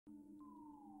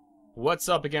What's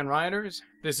up again, Riders?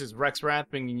 This is Rex Wrath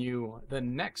bringing you the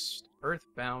next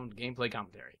EarthBound gameplay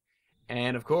commentary.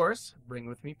 And of course, bring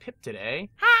with me Pip today.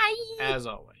 Hi! As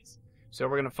always. So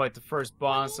we're gonna fight the first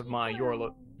boss of my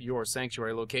Your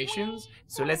Sanctuary locations.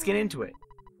 So let's get into it.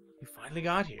 You finally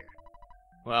got here.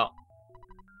 Well,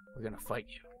 we're gonna fight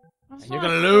you. That's And you're not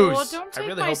gonna cool. lose. Don't I take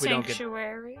really my hope we don't get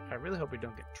sanctuary. I really hope we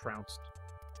don't get trounced.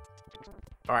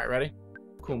 Alright, ready?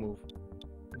 Cool move.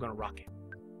 I'm gonna rock it.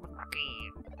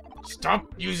 Stop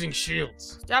using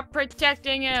shields. Stop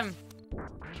protecting him.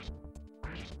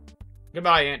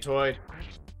 Goodbye, Antoid.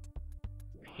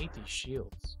 I hate these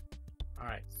shields.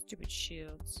 Alright. Stupid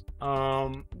shields.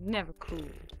 Never cool.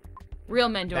 Real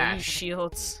men don't That. use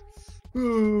shields.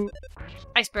 I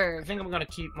Iceberg. think I'm gonna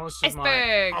keep most of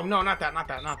Iceberg. my... Oh, no, not that.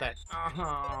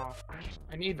 Oh,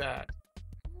 I need that.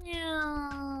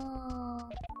 No.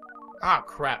 Ah,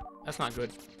 crap. That's not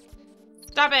good.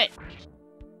 Stop it.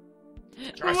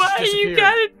 Josh Why just you disappeared.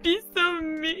 gotta be so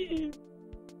mean?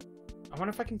 I wonder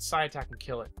if I can side attack and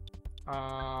kill it.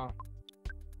 I'm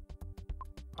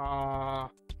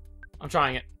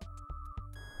trying it.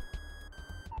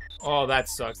 Oh, that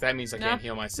sucks. That means I can't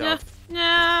heal myself.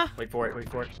 Nah. Wait for it.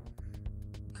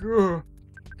 Grr.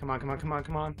 Come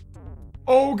on.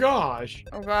 Oh, gosh.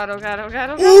 Oh god.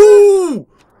 Ooh!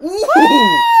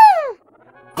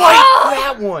 Bite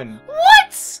that one!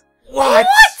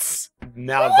 What?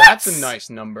 Now that's a nice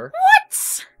number.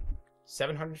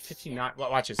 759. Well,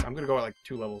 watch this. I'm gonna go at like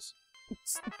 2 levels.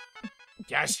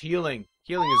 Yes, healing.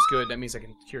 Healing is good. That means I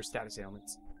can cure status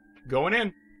ailments. Going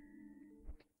in.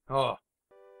 Oh,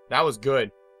 that was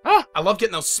good. Ah, I love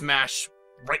getting those smash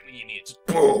right when you need it. Just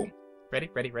boom. Ready?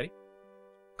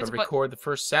 Gotta record the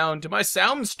first sound to my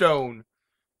sound stone.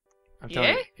 I'm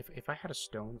telling you, if I had a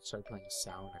stone that started playing a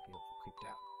sound, I'd be a little creeped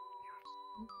out.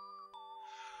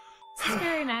 This is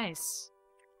very nice.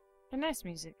 And nice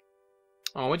music.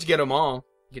 Oh, once you get them all,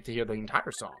 you get to hear the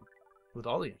entire song with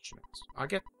all the instruments. Oh,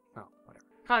 whatever.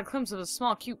 Caught a glimpse of a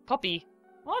small, cute puppy.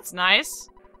 Well, that's nice.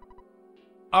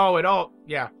 Oh,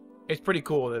 yeah. It's pretty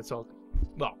cool that it's all...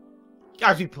 Well,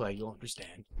 as we play, you'll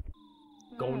understand.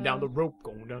 Going down the rope.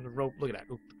 Look at that.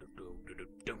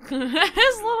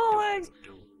 His little legs.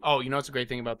 Oh, you know what's a great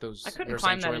thing about those I couldn't Your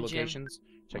climb that Sanctuary in gym. locations?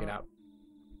 Check it out.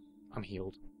 I'm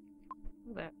healed.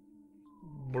 Look at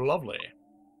Lovely.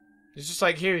 It's just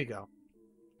like, here you go.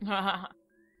 that.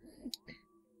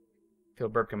 Feel a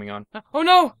burp coming on. Oh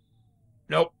no!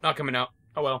 Nope, not coming out.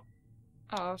 Oh well.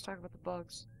 Oh, I was talking about the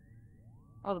bugs.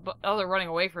 Oh, they're running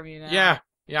away from you now.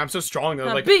 Yeah, I'm so strong though.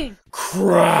 Like, Bing!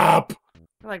 crap!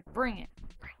 They're like, bring it.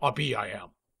 I am.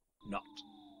 Not.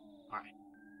 Alright.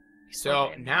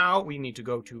 So, now we need to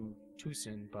go to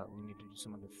Tucson, but we need to do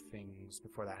some other things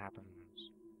before that happens.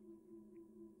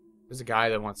 There's a guy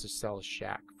that wants to sell a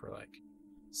shack for like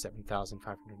 $7,500.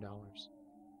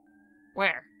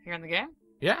 Where? Here in the game?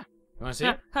 Yeah. You wanna see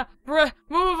it?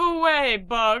 Move away,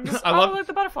 bugs! I love- like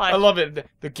the butterfly. I love it.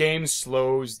 The game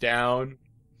slows down.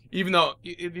 Even though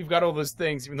you've got all those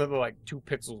things, even though they're like 2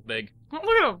 pixels big. Oh,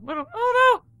 look at him! Oh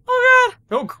no! Oh god!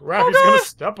 Oh crap, Oh, he's gonna God.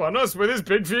 step on us with his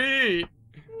big feet!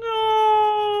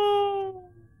 No!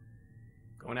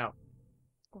 Going out.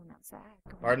 Going outside.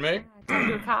 Pardon me?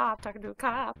 Talking to a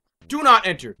cop. Do not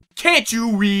enter. Can't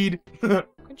you read?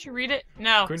 Couldn't you read it?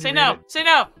 No. Couldn't Say you no. read it? Say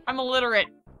no. I'm illiterate.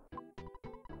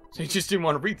 So you just didn't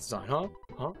want to read the sign, huh?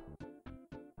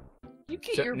 You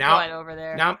get So your now- butt over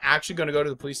there. Now I'm actually gonna go to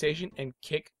the police station and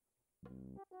kick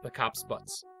the cops'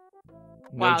 butts. No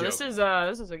wow, joke. this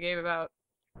is a game about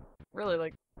really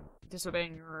like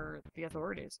disobeying the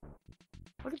authorities.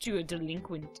 Look at you, a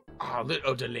delinquent. Oh,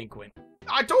 little delinquent.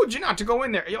 I told you not to go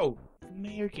in there. Yo, the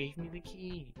mayor gave me the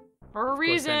key. For a Of course,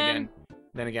 reason.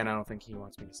 then again, I don't think he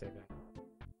wants me to say that.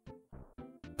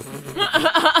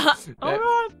 Oh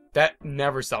god. That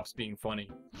never stops being funny.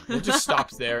 It just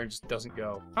stops there and just doesn't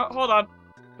go. Oh, hold on.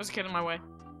 There's a kid in my way.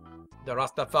 The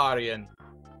Rastafarian.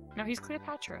 No, he's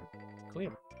Cleopatra.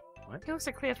 Cleo. What? He looks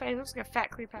like Cleopatra. He looks like a fat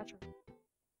Cleopatra.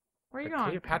 Where are you But going?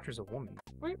 Cleopatra's a woman.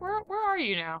 Where are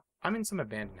you now? I'm in some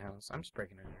abandoned house. I'm just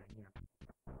breaking in there, you know.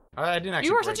 I didn't actually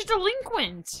You are break such a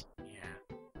delinquent. Yeah.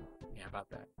 Yeah, about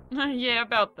that. Yeah,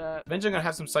 about that. Eventually I'm gonna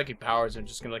have some psychic powers and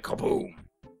just gonna like kaboom.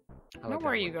 I Now like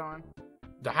where are that you one. going?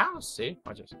 The house, see?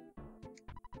 Watch this.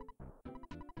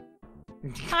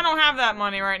 I don't have that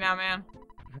money right now, man.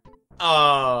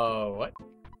 Oh, what?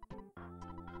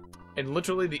 And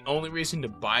literally the only reason to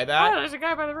buy Oh, that... there's a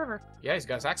guy by the river. Yeah, he's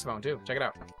got a saxophone too. Check it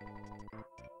out.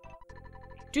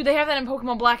 Dude, they have that in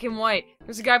Pokemon Black and White.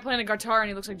 There's a guy playing a guitar and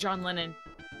he looks like John Lennon.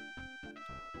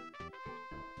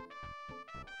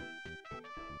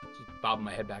 Just bobbing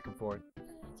my head back and forth.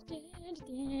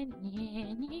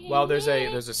 Well, there's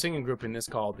a singing group in this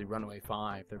called the Runaway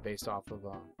Five. They're based off of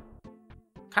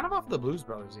kind of off the Blues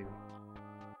Brothers even.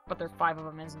 But there are 5 of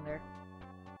them, isn't there?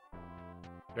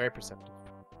 Very perceptive.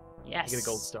 Yes. You get a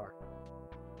gold star.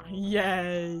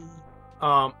 Yay.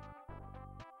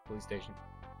 Police station.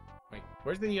 Wait,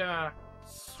 where's the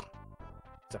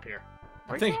It's up here.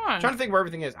 Where you going? Trying to think where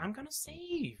everything is. I'm gonna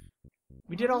save.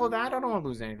 We did all of that. I don't want to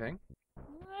lose anything.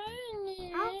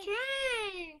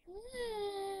 Okay.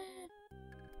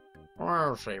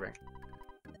 We're saving.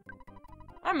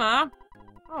 Hi, Mom.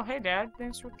 Oh, hey, Dad.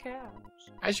 Thanks for the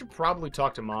cows. I should probably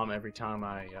talk to Mom every time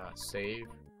I save,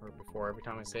 or before every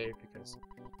time I save, because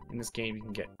in this game you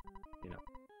can get, you know,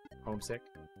 homesick,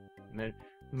 and then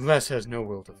Les has no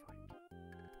will to fight.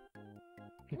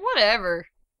 Whatever.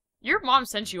 Your mom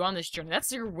sent you on this journey.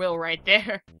 That's your will right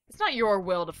there. It's not your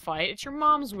will to fight. It's your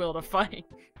mom's will to fight.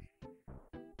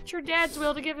 It's your dad's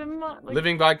will to give him like...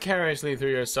 Living vicariously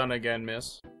through your son again,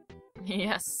 miss.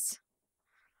 Yes.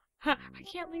 I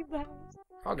can't leave the house.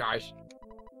 Oh, gosh.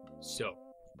 So,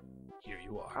 here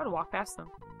you I are. would walk past them.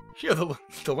 You're the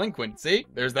delinquent. See?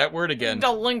 There's that word again.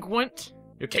 Delinquent.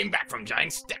 You came back from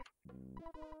Giant Step.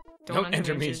 Don't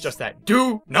enter means bitches. just that.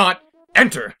 Do not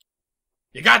enter.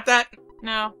 You got that?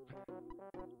 No.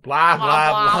 Blah, Blah, blah,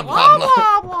 blah, blah, blah,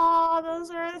 blah, blah, blah.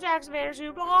 Those are the tax evaders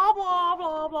who blah, blah,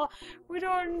 blah, blah. We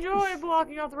don't enjoy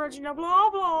blocking off the road, you know, blah,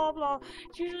 blah, blah.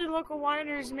 It's usually local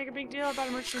whiners make a big deal about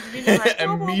emergency meteorites.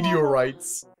 And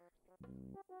meteorites.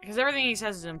 Because everything he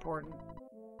says is important.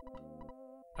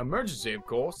 Emergency, of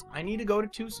course. I need to go to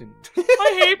Tucson.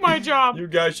 I hate my job. You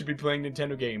guys should be playing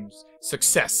Nintendo games.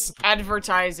 Success.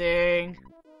 Advertising.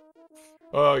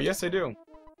 Oh, yes, I do.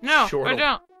 No, Sure. I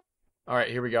don't. All right,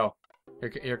 here we go.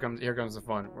 Here comes the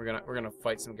fun. We're gonna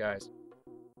fight some guys.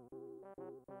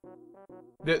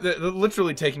 They're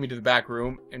literally taking me to the back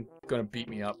room and gonna beat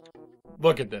me up.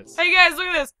 Look at this. Hey guys, look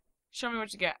at this. Show me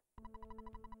what you got.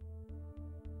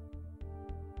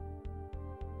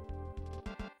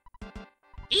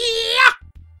 Yeah.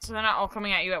 So they're not all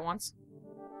coming at you at once?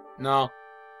 No.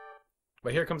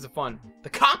 But here comes the fun. The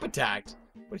cop attacked.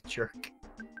 What a jerk.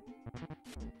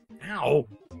 Ow.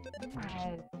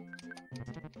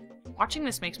 Watching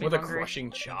this makes me With a hungry.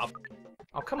 crushing chop.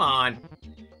 Oh, come on.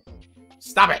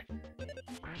 Stop it.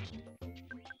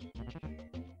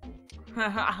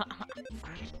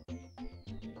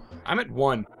 I'm at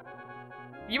 1.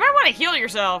 You might want to heal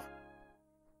yourself.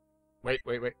 Wait.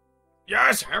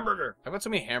 Yes, hamburger. I've got so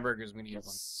many hamburgers. We need one.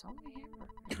 So many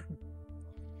hamburgers.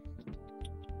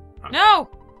 No!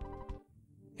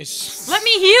 Let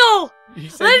me heal!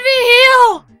 Let me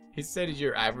heal! He said he's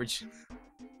your average.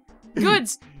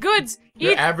 Goods!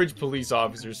 Your average police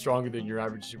officer is stronger than your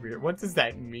average superhero. What does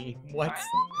that mean? What?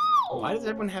 Why does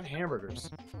everyone have hamburgers?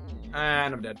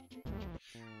 And I'm dead.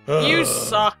 You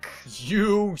suck.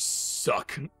 You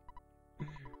suck.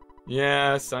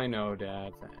 Yes, I know,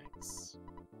 Dad. Thanks.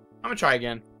 I'm gonna try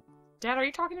again. Dad, are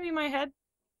you talking to me in my head?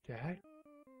 Dad?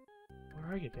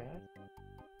 Where are you, Dad?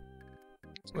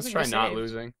 Let's Good try thing not saved.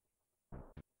 losing.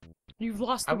 You've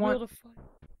lost the I want- will to fight.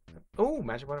 Oh,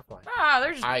 magic butterfly. Ah,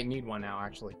 there's... I need one now,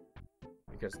 actually.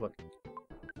 Because, look.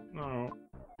 No.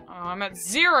 Oh, I'm at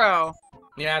 0.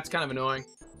 Yeah, it's kind of annoying.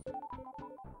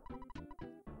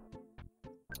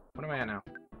 What am I at now?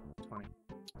 20.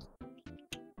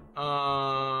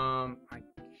 I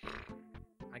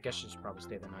guess you should probably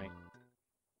stay the night.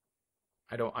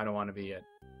 I don't want to be at...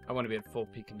 I want to be at full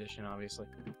peak condition, obviously.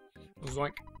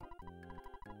 Zoink.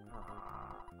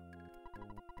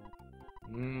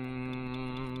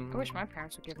 I wish my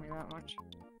parents would give me that much.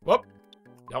 Whoop!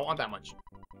 Don't want that much.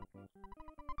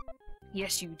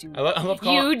 Yes, you do. I love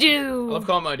calling. You do. I love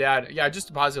calling my dad. Yeah, I just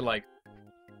deposited like,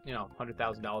 you know,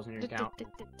 $100,000 in your account.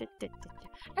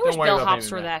 I wish worry about bellhops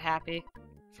paying were me that happy.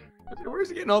 Where's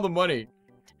he getting all the money?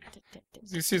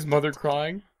 Does you see his mother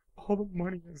crying? All the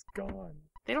money is gone.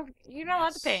 They don't. You're not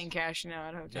allowed to pay in cash now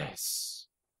at hotels. Yes.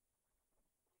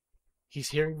 He's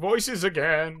hearing voices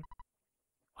again.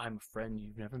 I'm a friend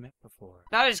you've never met before.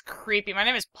 That is creepy. My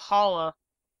name is Paula.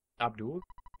 Abdul?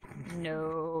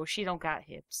 No, she don't got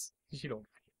hips. You don't.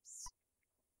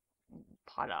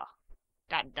 Paula.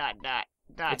 Dot.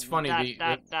 It's funny, Dot, the-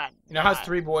 dot, dot, You know how it's dot.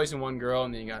 3 boys and 1 girl,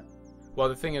 and then you got... Well,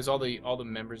 the thing is, all the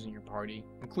members in your party,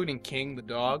 including King, the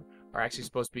dog, are actually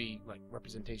supposed to be, like,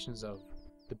 representations of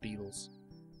the Beatles.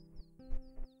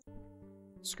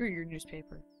 Screw your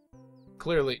newspaper.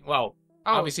 Clearly, well,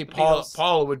 Oh, obviously the Beatles.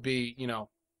 Paula would be, you know,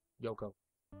 Yoko.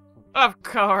 Of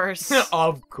course.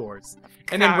 Of course.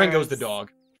 And then Ringo's the course.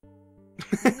 dog.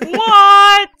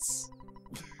 What?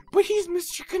 But he's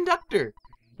Mr. Conductor.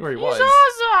 Where he was. He's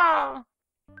awesome.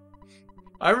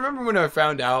 I remember when I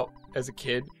found out as a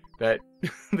kid that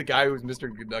the guy who was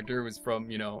Mr. Conductor was from,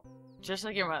 you know... Just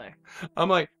like your mother. I'm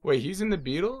like, wait, he's in the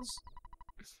Beatles?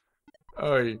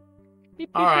 Oh, Beep, beep,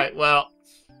 alright, well,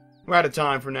 we're out of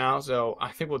time for now, so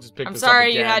I think we'll just pick I'm this up sorry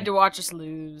again. you had to watch us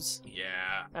lose.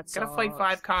 Yeah. That's Gotta fight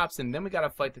 5 cops, and then we gotta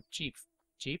fight the chief.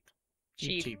 Chief?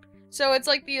 Chief. So it's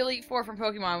like the Elite Four from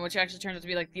Pokemon, which actually turns out to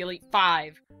be like the Elite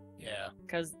 5. Yeah.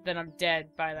 Because then I'm dead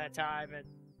by that time, and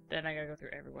then I gotta go through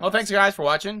everyone. Well, thanks guys for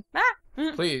watching.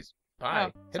 Ah! Please,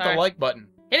 bye. Oh, Hit sorry. the like button.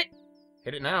 Hit it!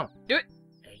 Hit it now. Do it!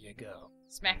 There you go.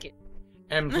 Smack it.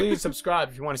 And please subscribe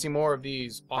if you want to see more of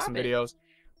these awesome Pop it. videos.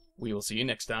 We will see you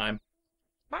next time.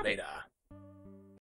 Bye. Later.